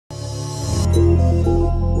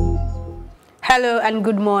Hello and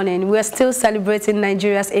good morning. We're still celebrating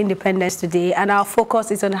Nigeria's independence today, and our focus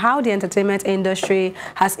is on how the entertainment industry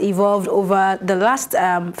has evolved over the last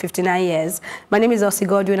 59 years. My name is Osi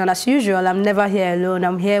Godwin, and as usual, I'm never here alone.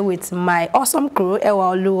 I'm here with my awesome crew,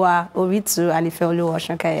 Laolu, Oritu, and Ifeoluwa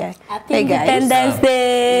Shankaya. Hey guys. Independence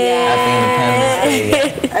Day! Yeah. Happy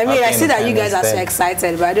Independence Day. I mean, I see that you guys are so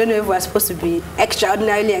excited, but I don't know if we're supposed to be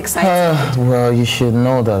extraordinarily excited. Well, you should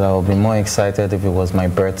know that I would be more excited if it was my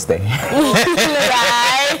birthday.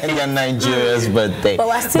 Right. And then Nigeria's birthday. But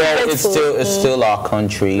we're still it's still our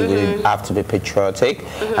country. We have to be patriotic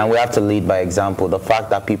and we have to lead by example. The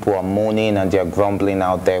fact that people are moaning and they're grumbling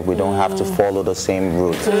out there, we don't have to follow the same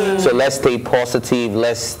route. So let's stay positive,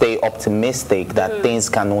 let's stay optimistic that things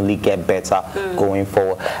can only get better going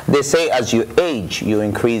forward. They say as you age, you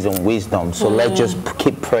increase in wisdom. So let's just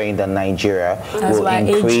keep praying that Nigeria will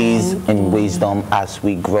increase in wisdom as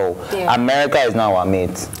we grow. Yeah. America is now our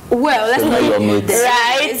mate. Well, let's not your mates.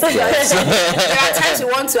 Right. Yes. There are times we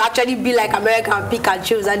want to actually be like America and pick and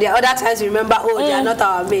choose, and there are other times we remember, oh, they are not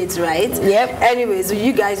our mates, right? Yep. Anyways,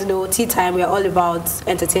 you guys know, Tea Time, we're all about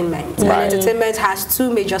entertainment. Right. And entertainment has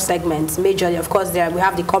two major segments. Majorly, of course, we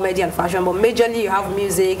have the comedy and fashion, but majorly you have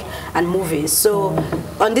music and movies. So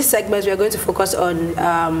on this segment, we are going to focus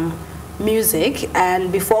on music,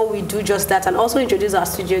 and before we do just that and also introduce our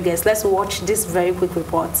studio guests, let's watch this very quick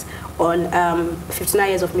report on 59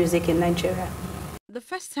 years of music in Nigeria. The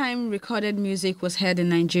first time recorded music was heard in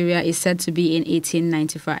Nigeria is said to be in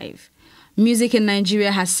 1895. Music in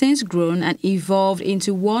Nigeria has since grown and evolved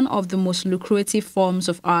into one of the most lucrative forms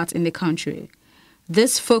of art in the country.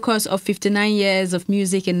 This focus of 59 years of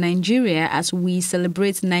music in Nigeria as we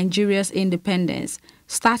celebrate Nigeria's independence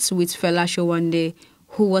starts with Fela Showande,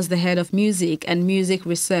 who was the head of music and music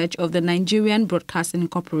research of the Nigerian Broadcasting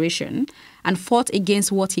Corporation and fought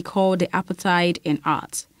against what he called the apartheid in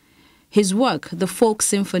art. His work, The Folk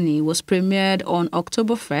Symphony, was premiered on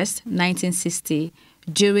October 1st, 1960,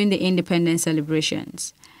 during the independence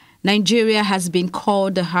celebrations. Nigeria has been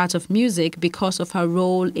called the heart of music because of her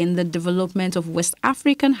role in the development of West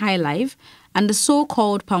African highlife and the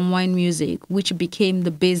so-called palm wine music, which became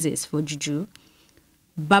the basis for juju.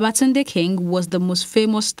 Babatunde King was the most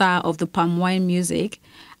famous star of the palm wine music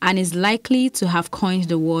and is likely to have coined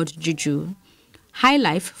the word juju.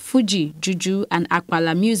 Highlife, Fuji, juju, and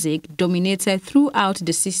Akpala music dominated throughout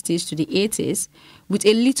the 60s to the 80s, with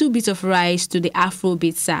a little bit of rise to the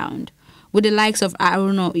Afrobeat sound, with the likes of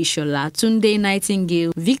Aruno Ishola, Tunde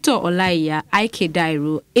Nightingale, Victor Olaiya, Ike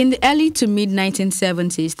Dairo. In the early to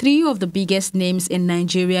mid-1970s, three of the biggest names in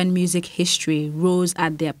Nigerian music history rose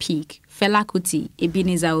at their peak: Fela Kuti,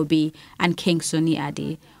 Ebenezer Obey, and King Sunny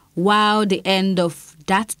Ade, while the end of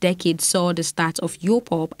that decade saw the start of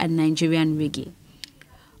Yo-pop and Nigerian reggae.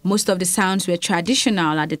 Most of the sounds were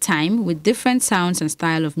traditional at the time, with different sounds and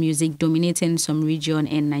style of music dominating some region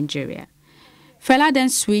in Nigeria. Fela then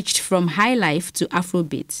switched from highlife to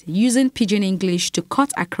Afrobeat, using pidgin English to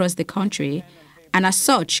cut across the country, and as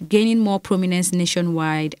such, gaining more prominence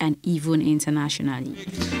nationwide and even internationally.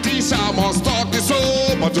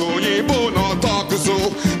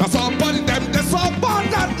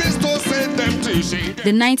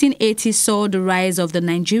 The 1980s saw the rise of the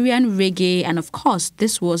Nigerian reggae, and of course,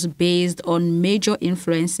 this was based on major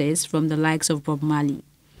influences from the likes of Bob Marley.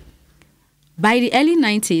 By the early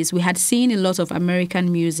 90s, we had seen a lot of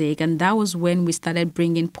American music, and that was when we started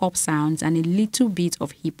bringing pop sounds and a little bit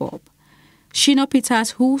of hip-hop. Shina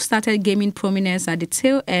Peters, who started gaining prominence at the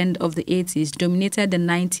tail end of the 80s, dominated the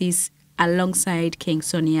 90s alongside King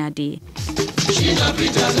Sunny Ade.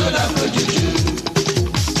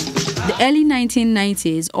 The early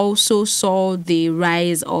 1990s also saw the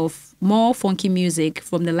rise of more funky music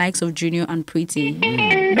from the likes of Junior and Pretty.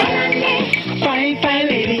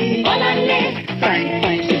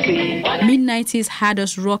 Mid-90s had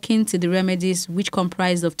us rocking to the Remedies, which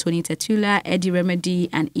comprised of Tony Tetula, Eddie Remedy,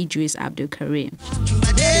 and Idris Abdul Karim.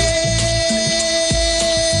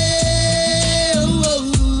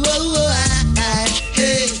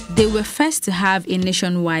 They were first to have a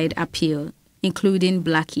nationwide appeal, including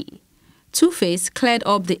Blackie. Two-Face cleared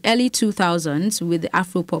up the early 2000s with the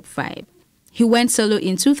Afropop vibe. He went solo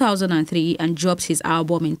in 2003 and dropped his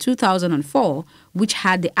album in 2004, which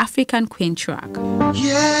had the African Queen track.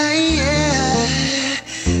 Yeah, yeah,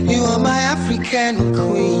 you are my African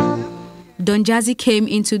queen. Don Jazzy came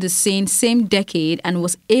into the scene same decade and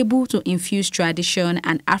was able to infuse tradition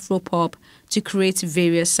and Afropop to create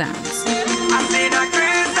various sounds.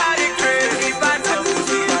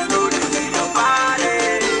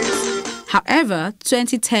 However,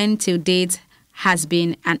 2010 till date has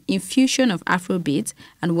been an infusion of Afrobeat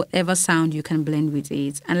and whatever sound you can blend with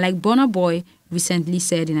it. And like Burna Boy recently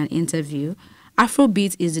said in an interview,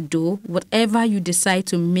 Afrobeat is the dough. Whatever you decide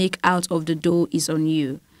to make out of the dough is on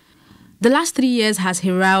you. The last 3 years has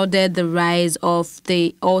heralded the rise of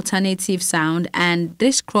the alternative sound, and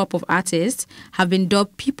this crop of artists have been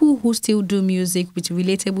dubbed people who still do music with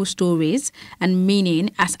relatable stories and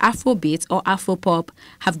meaning, as Afrobeat or Afropop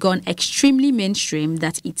have gone extremely mainstream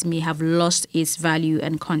that it may have lost its value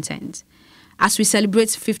and content. As we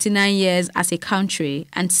celebrate 59 years as a country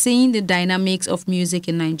and seeing the dynamics of music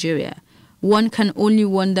in Nigeria, one can only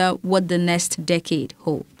wonder what the next decade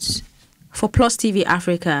holds. For Plus TV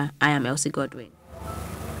Africa, I am Elsie Godwin.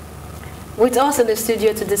 With us in the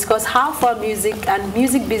studio to discuss how far music and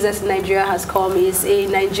music business in Nigeria has come is a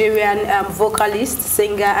Nigerian vocalist,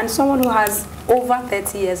 singer, and someone who has over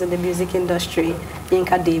 30 years in the music industry,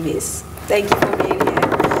 Yinka Davies. Thank you for being here.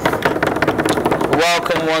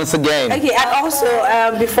 Welcome once again. Okay, and also,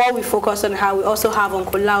 before we focus on how, we also have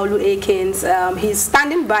Uncle Laolu Akins. He's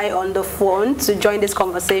standing by on the phone to join this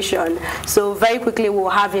conversation. So very quickly, we'll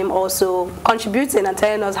have him also contributing and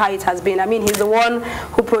telling us how it has been. I mean, he's the one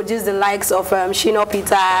who produced the likes of Shino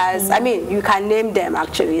Peters. I mean, you can name them,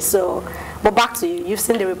 actually. So, but back to you. You've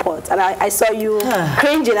seen the report. And I saw you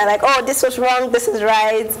cringing and like, oh, this was wrong, this is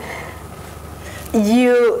right.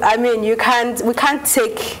 We can't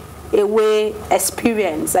take away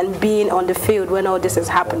experience and being on the field when all this is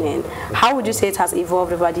happening. How would you say it has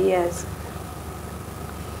evolved over the years?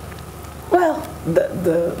 Well,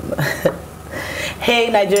 hey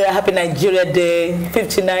Nigeria, happy Nigeria Day,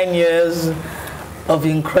 59 years of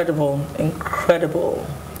incredible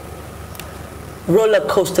roller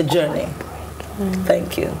coaster journey.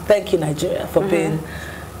 Thank you Nigeria for being,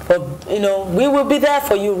 we will be there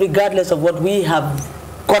for you regardless of what we have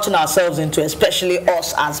gotten ourselves into, especially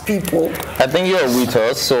us as people. I think you're with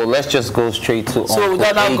us, so let's just go straight to Uncle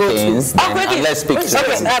Akins, and let's speak to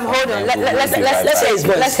him. Hold on. Let's hear his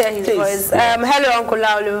voice. Let's hear his voice. Hello, Uncle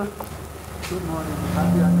Laolu. Good morning.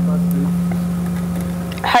 Happy anniversary.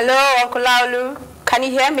 Hello, Uncle Laolu. Can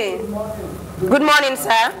you hear me? Good morning,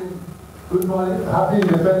 sir. Good morning. Happy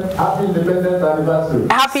Independence anniversary.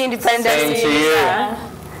 Happy Independence Day, sir.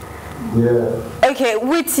 Yeah. Okay,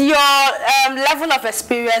 with your level of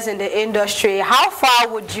experience in the industry, how far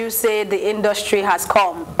would you say the industry has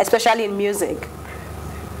come, especially in music?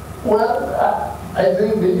 Well, I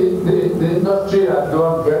think the industry has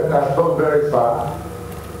gone very far.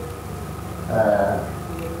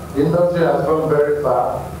 The industry has gone very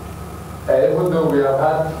far, even though we have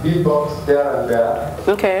had debugs here and there.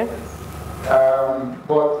 Okay.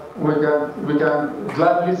 But we can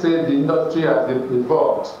gladly say the industry has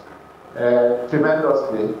evolved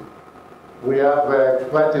tremendously. We have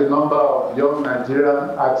quite a number of young Nigerian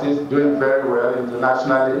artists doing very well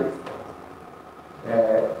internationally.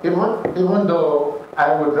 Even though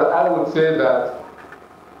I would say that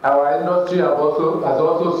our industry has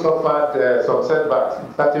also suffered some setbacks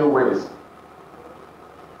in certain ways.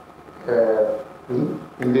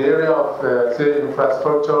 In the area of say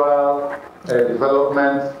infrastructural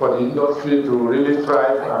development for the industry to really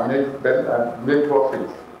thrive and make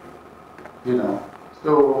profits.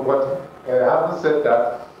 So, but having said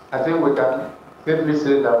that, I think we can safely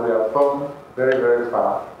say that we have come very, very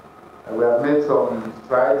far. We have made some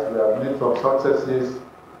strides, we have made some successes,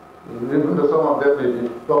 even though some of them may be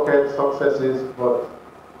pocket successes, but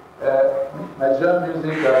Nigerian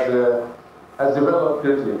music has developed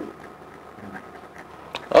greatly.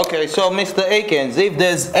 Okay, so Mr. Akins, if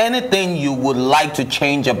there's anything you would like to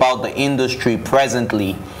change about the industry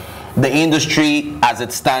presently, the industry as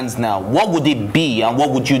it stands now, what would it be and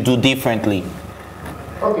what would you do differently?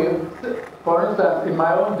 Okay, for instance, in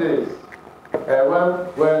my own days,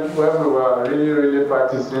 when we were really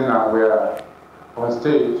practicing and we were on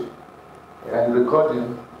stage and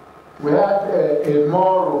recording, we had a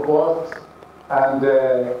more robust and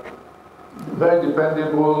very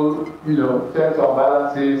dependable, checks and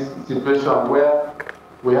balances situation where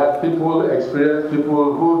we had experienced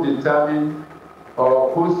people who determine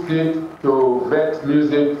or who seek to vet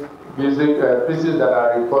music pieces that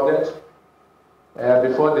are recorded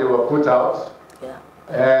before they were put out. Yeah.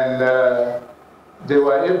 And they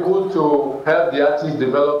were able to help the artists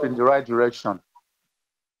develop in the right direction.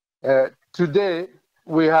 Today,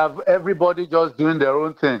 we have everybody just doing their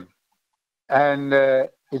own thing. And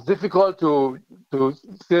it's difficult to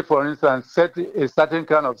say, for instance, set a certain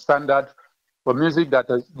kind of standard for music that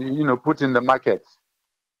is, put in the market.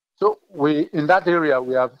 So in that area,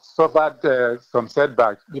 we have suffered some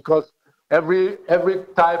setbacks because every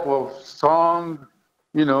type of song,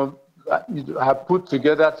 have put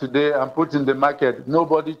together today and put in the market,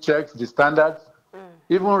 nobody checks the standards.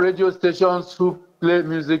 Even radio stations who play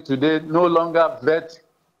music today no longer vet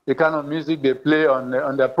the kind of music they play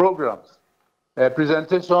on their programs.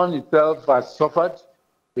 Presentation itself has suffered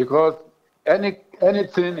because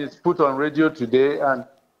anything is put on radio today, and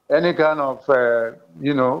any kind of,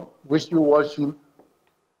 wishy-washy.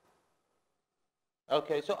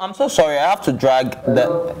 Okay, so I'm so sorry. I have to drag the...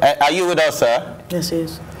 are you with us, sir? Yes,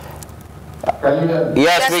 yes. Can you hear me?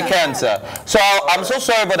 Yes, we can, sir. So I'm so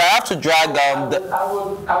sorry, but I have to drag...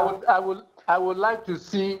 I would like to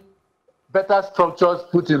see better structures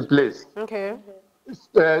put in place. Okay.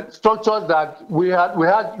 Structures that we had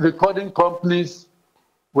recording companies,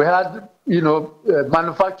 we had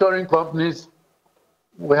manufacturing companies,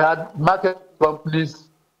 we had market companies,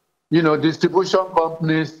 distribution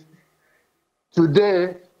companies.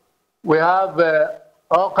 Today we have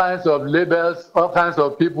all kinds of labels, all kinds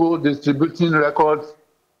of people distributing records,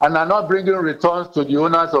 and are not bringing returns to the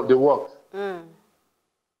owners of the work.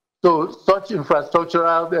 So such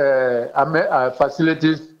infrastructural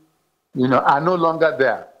facilities, are no longer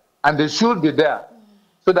there, and they should be there,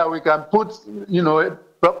 so that we can put,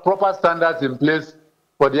 proper standards in place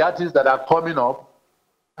for the artists that are coming up,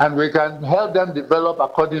 and we can help them develop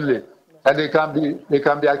accordingly, and they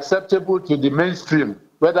can be acceptable to the mainstream,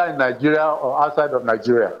 whether in Nigeria or outside of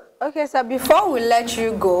Nigeria. Okay, so before we let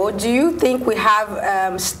you go, do you think we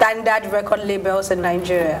have standard record labels in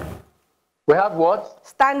Nigeria? We have what?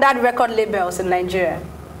 Standard record labels in Nigeria.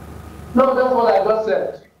 No, that's what I just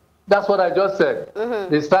said. That's what I just said.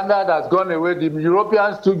 The standard has gone away. The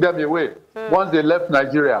Europeans took them away once they left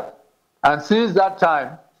Nigeria. And since that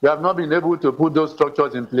time, we have not been able to put those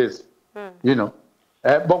structures in place.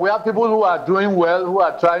 But we have people who are doing well, who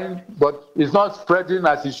are trying, but it's not spreading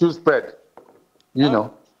as it should spread.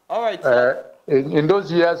 All right. In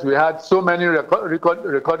those years, we had so many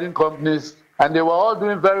recording companies, and they were all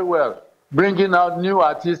doing very well, bringing out new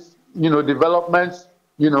artists, developments,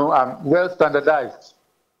 and well standardized.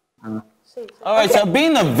 All right, so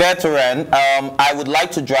being a veteran, I would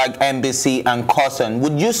like to drag NBC and Cousin.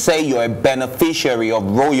 Would you say you're a beneficiary of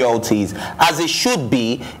royalties, as it should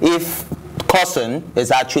be if Cousin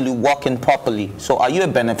is actually working properly? So are you a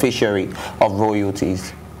beneficiary of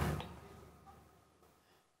royalties?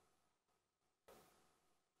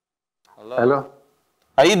 Hello?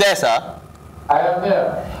 Are you there, sir? I am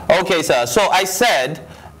there. Okay, sir. So I said,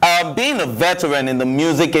 being a veteran in the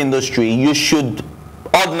music industry, you should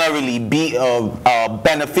ordinarily be a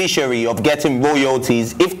beneficiary of getting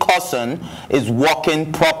royalties if Cousin is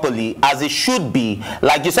working properly as it should be.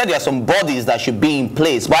 Like you said, there are some bodies that should be in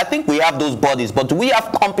place, but I think we have those bodies. But do we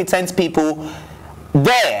have competent people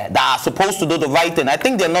there that are supposed to do the right thing? I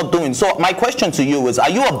think they're not doing. So my question to you is, are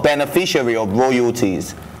you a beneficiary of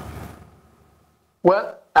royalties?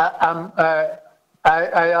 Well, I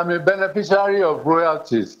am a beneficiary of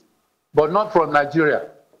royalties, but not from Nigeria.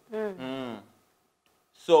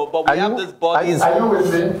 So, but we have these bodies. Are you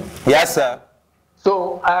with me? Yes, sir.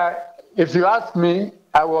 So, if you ask me,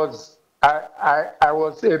 I was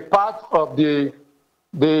a part of the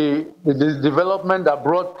development that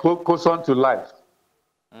brought Cousin to life.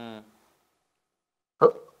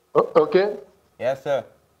 Okay. Yes, sir.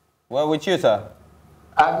 Well, with you, sir.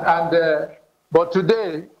 But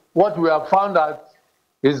today, what we have found out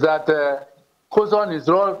is that Cousin is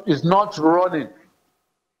not running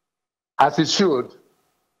as it should.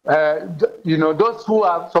 Those who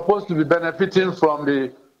are supposed to be benefiting from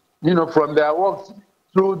from their work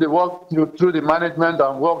through the management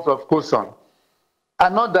and works of Cousin are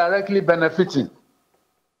not directly benefiting.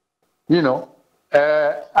 And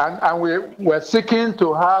we're seeking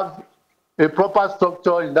to have a proper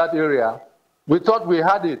structure in that area. We thought we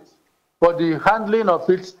had it, but the handling of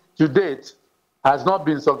it to date has not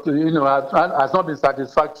been has not been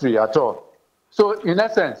satisfactory at all. So in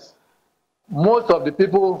essence, most of the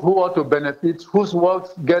people who ought to benefit, whose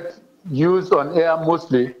works get used on air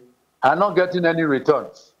mostly, are not getting any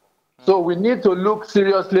returns. So we need to look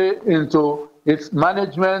seriously into its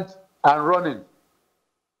management and running.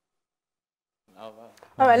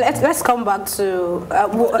 All right, let's come back to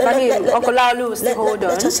Uncle Laolu. Still hold on.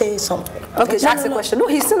 Let's just say something. Okay, ask the question. No,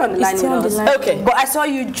 he's still on the line with us. Okay. But I saw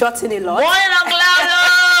you jotting a lot. Morning, Uncle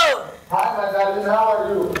Laolu! Hi, my darling. How are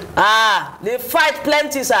you? They fight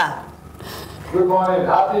plenty, sir. Good morning.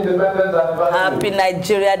 Happy Independence Anniversary. Happy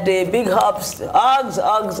Nigeria Day. Big hops.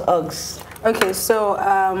 Hugs. Okay, so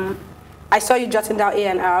I saw you jotting down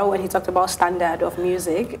A&R when he talked about standard of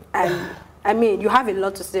music. And I mean, you have a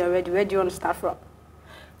lot to say already. Where do you want to start from?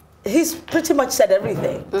 he's pretty much said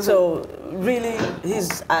everything. So really,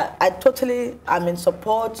 I'm in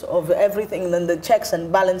support of everything. And the checks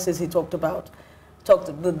and balances he talked about.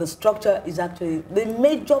 The structure is actually, the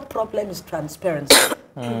major problem is transparency.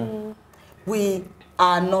 We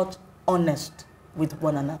are not honest with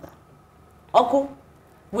one another. Uncle,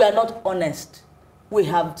 we are not honest. We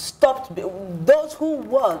have stopped, those who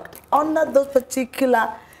worked under those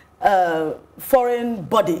particular foreign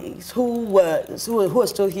bodies who are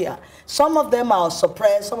still here. Some of them are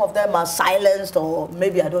suppressed, some of them are silenced, or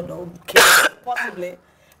maybe, I don't know, killed, possibly.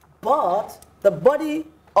 But the body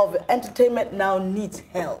of entertainment now needs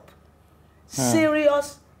help.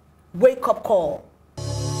 Serious wake-up call.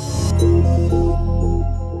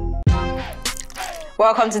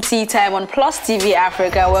 Welcome to Tea Time on Plus TV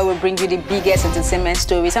Africa, where we bring you the biggest entertainment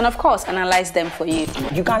stories and, of course, analyze them for you.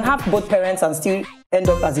 You can have both parents and still end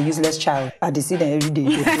up as a useless child. I see them every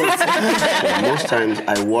day. Most times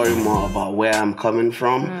I worry more about where I'm coming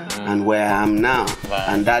from and where I am now.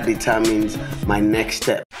 And that determines my next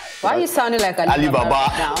step. Why are you sounding like Alibaba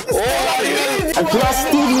now? Plus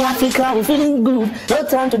TV Africa, we're feeling good. No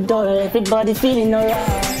time to dull, everybody feeling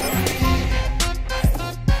alright.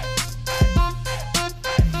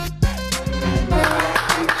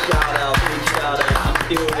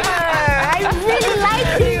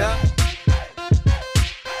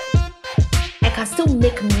 I still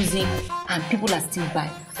make music and people are still buying.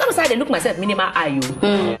 Sometimes they look myself minimal IU.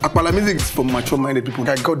 Akpala music is for mature-minded people.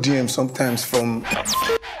 I got DMs sometimes from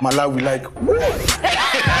Malawi, like,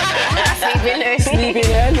 Sleeping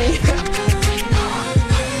early.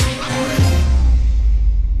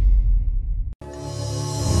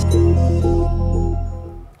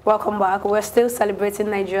 Welcome back. We're still celebrating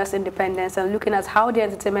Nigeria's independence and looking at how the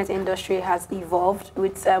entertainment industry has evolved,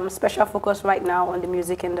 with special focus right now on the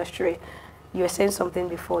music industry. You were saying something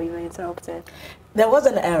before you were interrupted. There was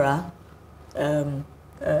an era,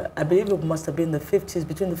 I believe it must have been the 50s,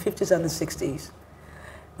 between the 50s and the 60s.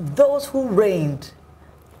 Those who reigned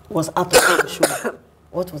was After the Show.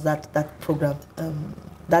 What was that program?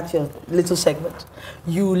 That's your little segment.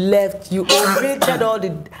 You left, you omitted all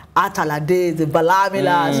the Atala days, the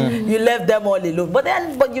Balamilas, you left them all alone. But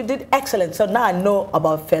you did excellent. So now I know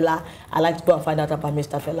about Fela. I like to go and find out about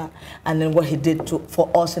Mr. Fela and then what he did for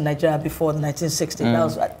us in Nigeria before 1960.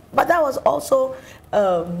 But that was also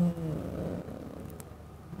the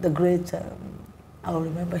great, I'll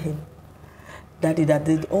remember him. Daddy that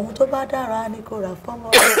did I'll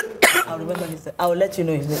remember his name. I'll let you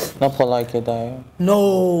know his name. Not Polite Dayo.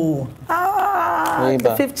 No.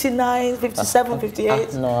 59, 57, 58,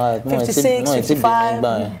 56, 55.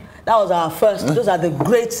 That was our first. Those are the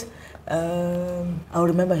great. I'll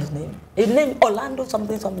remember his name. His name Orlando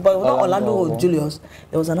something, but it was not Orlando or Julius.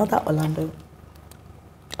 There was another Orlando.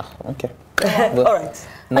 Okay. All right.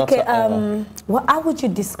 Okay, how would you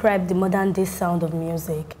describe the modern day sound of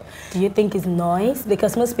music? Do you think it's noise?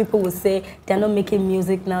 Because most people will say they're not making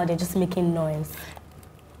music now, they're just making noise.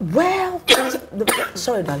 Well,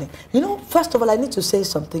 sorry, darling. You know, first of all, I need to say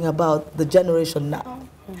something about the generation now.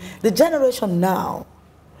 The generation now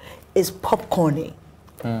is popcorny,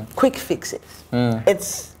 quick fixes.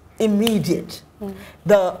 It's immediate.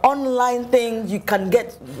 The online thing you can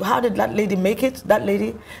get. How did that lady make it? That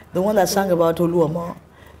lady, the one that sang about Oluomo.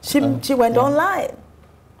 She went online,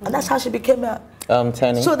 and that's how she became a.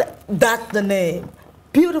 Tenny. So that's the name.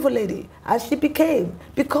 Beautiful lady, as she became,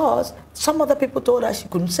 because some other people told her she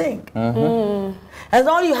couldn't sing. And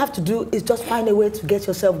all you have to do is just find a way to get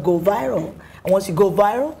yourself go viral. And once you go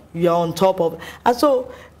viral, you're on top of it. And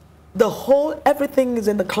so the whole, everything is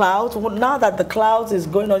in the clouds. Well, now that the clouds is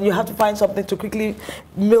going on, you have to find something to quickly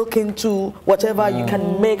milk into whatever you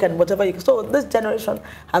can make and whatever you can. So this generation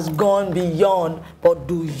has gone beyond, but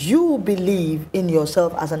do you believe in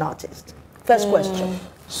yourself as an artist? First question.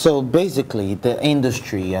 So basically, the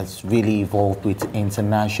industry has really evolved with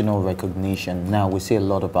international recognition. Now we see a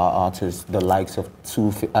lot of our artists, the likes of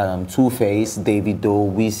Two-Face, Davido,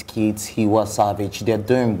 Wizkid, Tiwa Savage. They're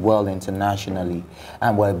doing well internationally,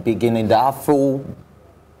 and we're beginning the Afro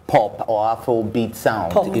pop or Afro beat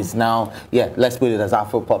sound is now, let's put it as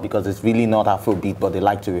Afro pop because it's really not Afro beat, but they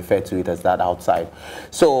like to refer to it as that outside.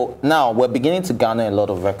 So now we're beginning to garner a lot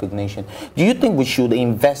of recognition. Do you think we should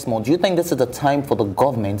invest more? Do you think this is the time for the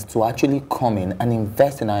government to actually come in and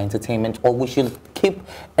invest in our entertainment, or we should keep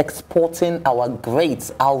exporting our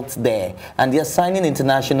greats out there and they're signing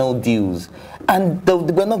international deals and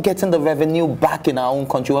we're not getting the revenue back in our own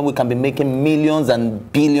country when we can be making millions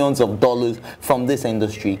and billions of dollars from this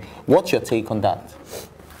industry? What's your take on that?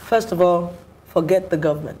 First of all, forget the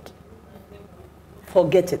government.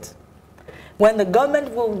 Forget it. When the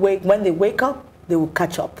government will when they wake up, they will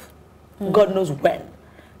catch up. God knows when.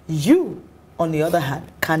 You, on the other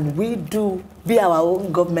hand, can we be our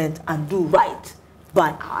own government and do right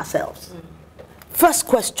by ourselves? First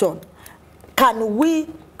question, can we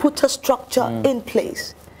put a structure in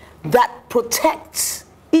place that protects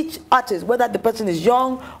each artist, whether the person is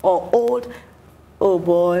young or old? Oh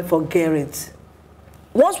boy, forget it.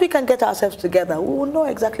 Once we can get ourselves together, we will know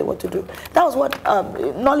exactly what to do. That was what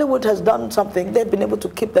Nollywood has done something. They've been able to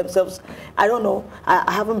keep themselves. I don't know.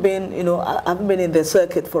 I haven't been, I haven't been in the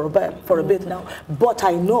circuit for a bit now. But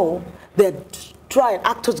I know they're trying.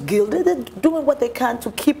 Actors Guild, they're doing what they can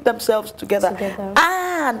to keep themselves together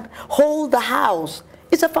and hold the house.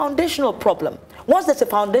 It's a foundational problem. Once there's a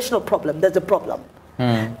foundational problem, there's a problem.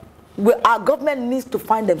 Our government needs to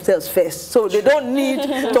find themselves first, so they don't need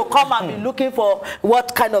to come and be looking for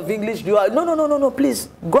what kind of English you are. No, please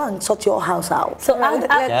go and sort your house out. So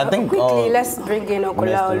I think quickly, let's bring in Uncle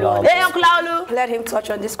Laolu. Hey, Uncle Laolu, let him touch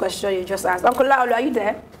on this question you just asked. Uncle Laolu, are you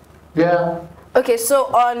there? Yeah. Okay, so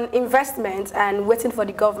on investment and waiting for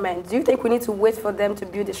the government, do you think we need to wait for them to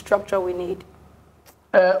build the structure we need?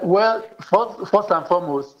 Well, first and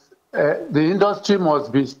foremost, the industry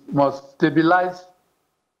must stabilize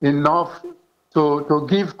enough to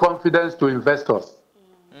give confidence to investors.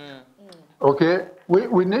 Okay,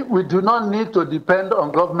 we do not need to depend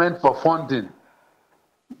on government for funding.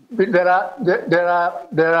 There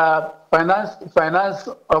are finance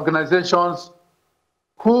organizations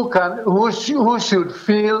who should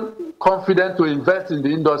feel confident to invest in the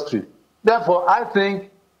industry. Therefore, I think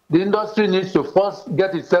the industry needs to first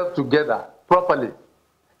get itself together properly.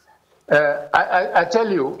 I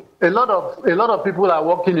tell you, a lot of people are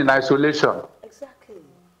working in isolation. Exactly.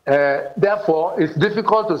 Therefore, it's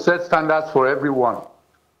difficult to set standards for everyone.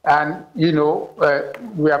 And we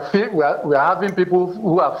are having people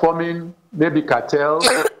who are forming maybe cartels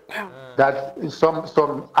that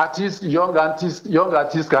some artists, young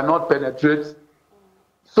artists cannot penetrate.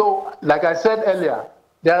 So, like I said earlier,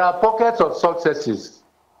 there are pockets of successes,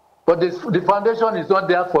 but the foundation is not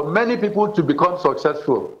there for many people to become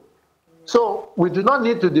successful. So we do not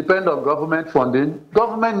need to depend on government funding.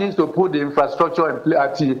 Government needs to put the infrastructure in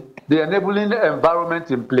place, the enabling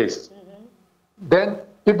environment in place. Then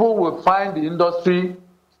people will find the industry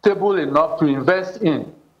stable enough to invest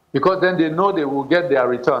in, because then they know they will get their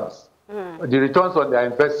returns, the returns on their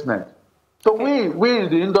investment. So we in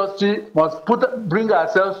the industry must bring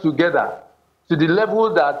ourselves together to the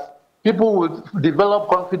level that people will develop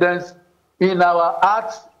confidence in our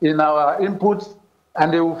arts, in our inputs,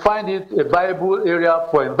 and they will find it a viable area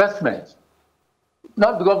for investment.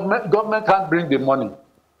 Not the government can't bring the money,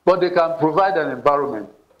 but they can provide an environment.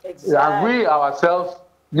 Exactly. And we ourselves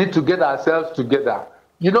need to get ourselves together.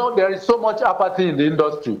 There is so much apathy in the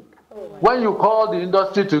industry. When you call the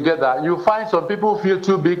industry together, you find some people feel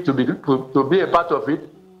too big to be a part of it,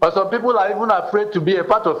 or some people are even afraid to be a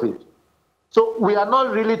part of it. So we are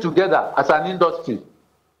not really together as an industry.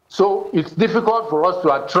 So it's difficult for us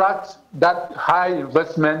to attract that high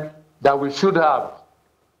investment that we should have.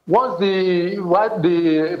 Once the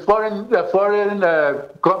foreign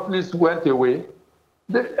companies went away,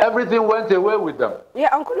 everything went away with them. Yeah,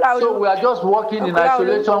 Uncle Laolu. So we are just working in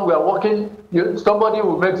isolation. We are working. Somebody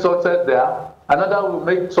will make success there, another will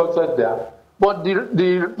make success there. But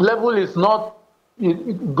the level is not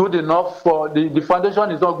good enough for the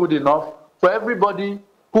foundation is not good enough for everybody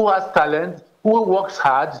who has talent, who works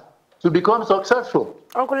hard to become successful.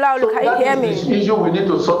 Uncle Laolu, can you hear me? This issue we need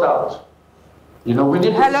to sort out. We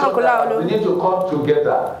need to sort out. We need to come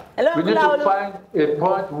together. We need to find a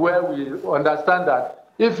point where we understand that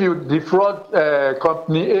if you defraud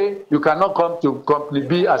company A, you cannot come to company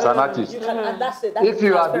B as an artist. And that's it. If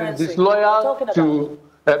you have been disloyal to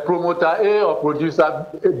promoter A or producer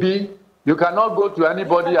B, you cannot go to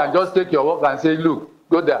anybody and just take your work and say, look,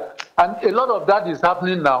 go there. And a lot of that is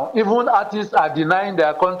happening now. Even artists are denying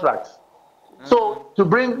their contracts. So to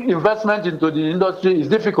bring investment into the industry is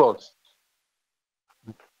difficult.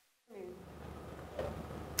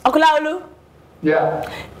 Uncle Laolu? Yeah.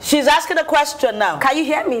 She's asking a question now. Can you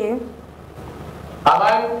hear me? Am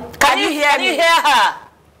I? Can you hear her?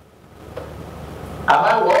 Am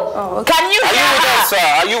I what? Oh, okay. Can you hear her?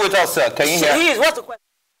 Are you with us, sir? Can you hear? He is. What's the question?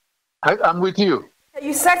 I'm with you.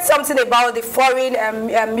 You said something about the foreign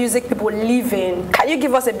music people leaving. Can you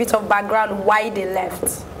give us a bit of background why they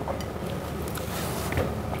left?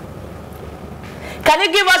 Can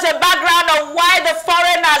you give us a background of why the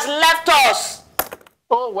foreigners left us?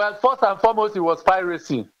 Oh, well, first and foremost, it was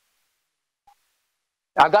piracy.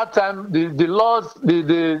 At that time, the laws,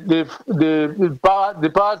 the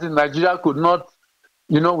powers in Nigeria could not,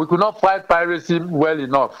 we could not fight piracy well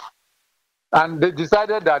enough. And they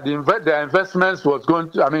decided that their investments was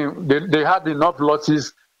going to, I mean, they had enough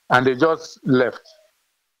losses and they just left.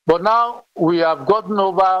 But now we have gotten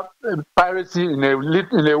over piracy in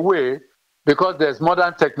a way because there's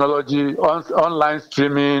modern technology, online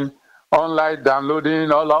streaming, online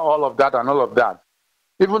downloading, all of that and all of that.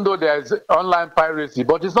 Even though there's online piracy,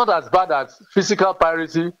 but it's not as bad as physical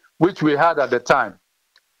piracy, which we had at the time.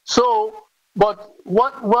 So, but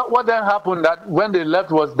what then happened that when they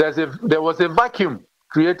left was there was a vacuum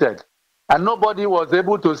created, and nobody was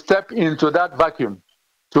able to step into that vacuum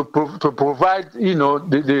to provide,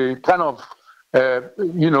 the kind of,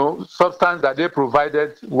 substance that they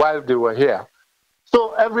provided while they were here.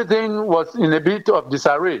 So everything was in a bit of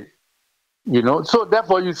disarray, So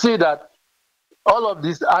therefore you see that all of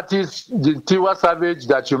these artists, the Tiwa Savage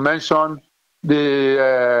that you mentioned,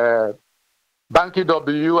 the Banky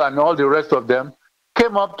W and all the rest of them,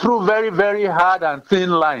 came up through very, very hard and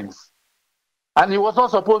thin lines. And it was not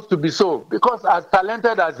supposed to be so, because as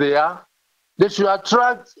talented as they are, they should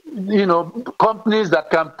attract, companies that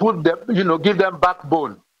can put them, give them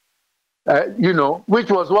backbone, which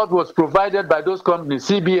was what was provided by those companies,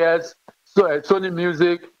 CBS, Sony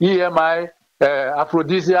Music, EMI,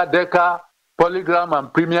 Aphrodisia, Decca, Polygram,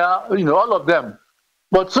 and Premier, all of them.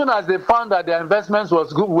 But soon as they found that their investments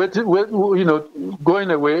was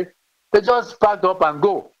going away, they just packed up and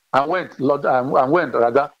went.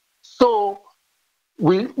 So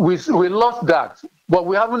we lost that, but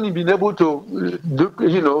we haven't been able to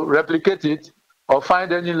replicate it or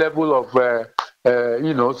find any level of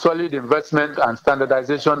solid investment and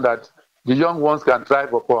standardization that the young ones can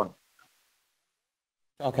thrive upon.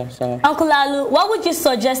 Okay, so Uncle Laolu, what would you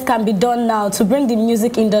suggest can be done now to bring the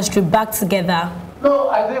music industry back together? No,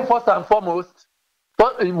 I think first and foremost,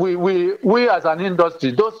 we as an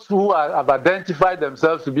industry, those who have identified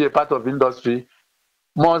themselves to be a part of industry,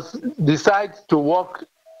 must decide to work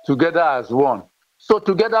together as one. So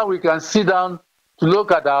together we can sit down to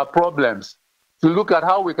look at our problems, to look at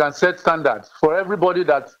how we can set standards for everybody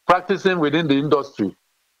that's practicing within the industry,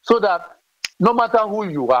 so that no matter who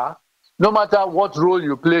you are, no matter what role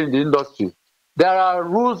you play in the industry, there are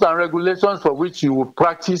rules and regulations for which you will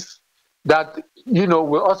practice that,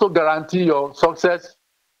 will also guarantee your success,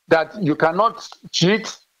 that you cannot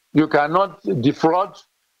cheat, you cannot defraud,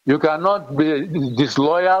 you cannot be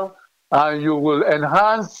disloyal, and you will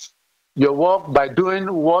enhance your work by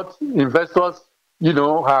doing what investors,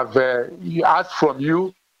 have asked from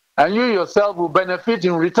you, and you yourself will benefit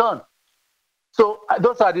in return. So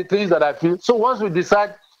those are the things that I feel. So once we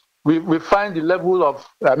decide, we find the level of,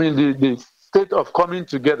 the state of coming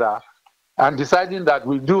together and deciding that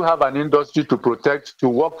we do have an industry to protect, to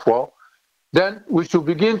work for, then we should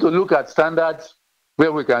begin to look at standards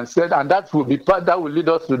where we can set, and that will lead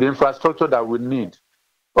us to the infrastructure that we need.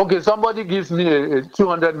 Okay, somebody gives me a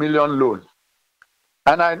 200 million loan,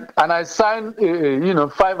 and I sign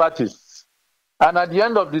 5 artists, and at the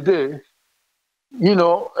end of the day,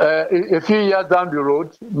 a few years down the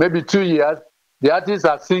road, maybe 2 years, the artists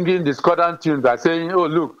are singing discordant tunes, are saying, oh,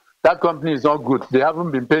 look, that company is not good. They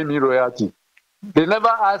haven't been paying me royalty. They never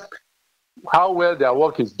ask how well their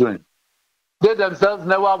work is doing. They themselves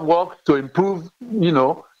never work to improve,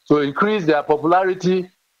 to increase their popularity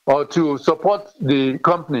or to support the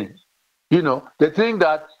company. They think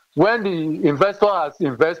that when the investor has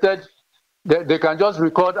invested, they can just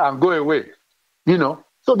record and go away.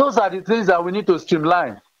 So those are the things that we need to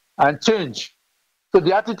streamline and change. So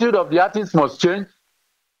the attitude of the artists must change.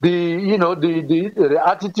 The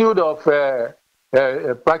attitude of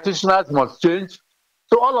practitioners must change.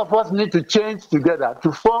 So all of us need to change together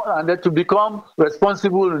to form and then to become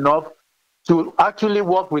responsible enough to actually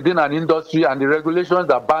work within an industry and the regulations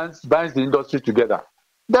that binds the industry together.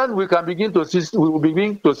 Then we will begin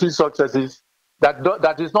to see successes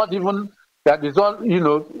that is not a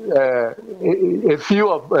few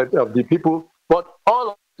of the people, but all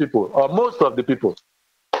of the people or most of the people.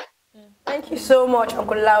 Thank you so much,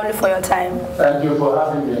 Uncle Laolu, for your time. Thank you for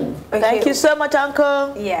having me. Okay. Thank you so much,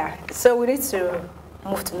 Uncle. Yeah, so we need to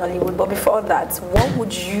move to Nollywood, but before that, what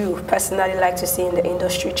would you personally like to see in the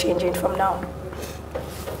industry changing from now?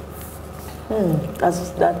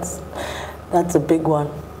 That's a big one.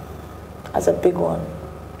 That's a big one.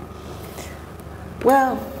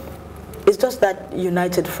 Well, it's just that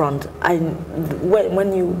united front.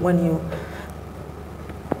 When you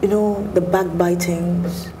the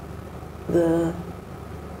backbitings,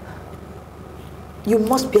 you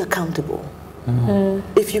must be accountable.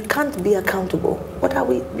 Mm-hmm. If you can't be accountable, what are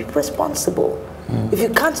we responsible? Mm-hmm. If you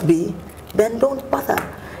can't be, then don't bother.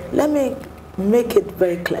 Let me make it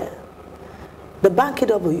very clear. The Banky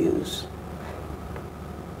W's,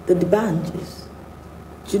 the Dibanjis,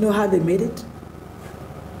 do you know how they made it?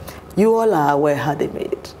 You all are aware how they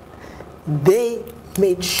made it. They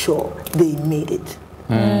made sure they made it.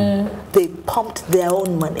 They pumped their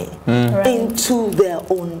own money into their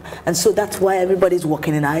own, and so that's why everybody's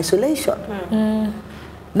working in isolation.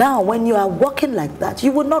 Now, when you are working like that,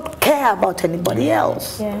 you will not care about anybody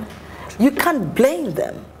else. You can't blame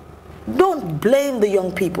them. Don't blame the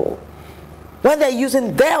young people. When they're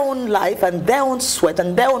using their own life and their own sweat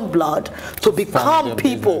and their own blood to become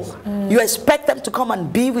people, you expect them to come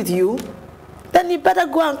and be with you, then you better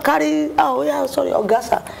go and carry, oh yeah, sorry,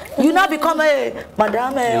 Augusta. You now become a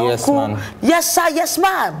madam, yes, uncle. Yes, sir, yes,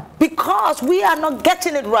 ma'am. Because we are not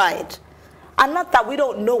getting it right. And not that we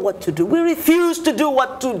don't know what to do. We refuse to do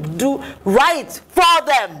what to do right for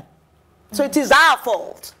them. So it is our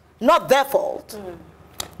fault, not their fault.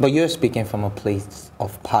 But you're speaking from a place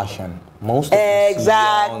of passion. Most of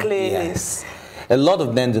exactly. Yes. A lot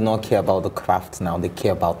of them do not care about the craft now. They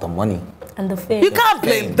care about the money. And the fame. You can't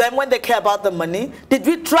blame them when they care about the money. Did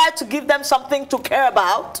we try to give them something to care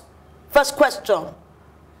about? First question.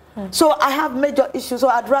 So I have major issues. So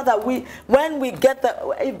I'd rather when we get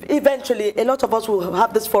eventually, a lot of us will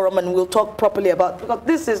have this forum and we'll talk properly about, because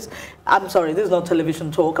this is, I'm sorry, this is not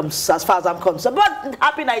television talk as far as I'm concerned. But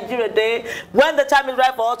Happy Nigeria Day, when the time is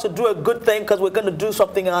right for us to do a good thing, because we're going to do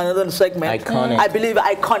something in another segment. Iconic. I believe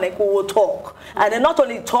iconic, we will talk. And then not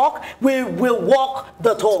only talk, we will walk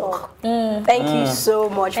the talk. Thank you so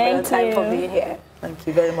much for your time for being here. Thank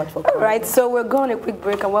you very much for coming. All right, so we're going on a quick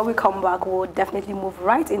break, and when we come back, we'll definitely move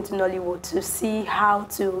right into Nollywood to see how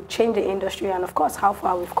to change the industry and, of course, how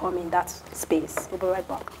far we've come in that space. We'll be right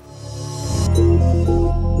back.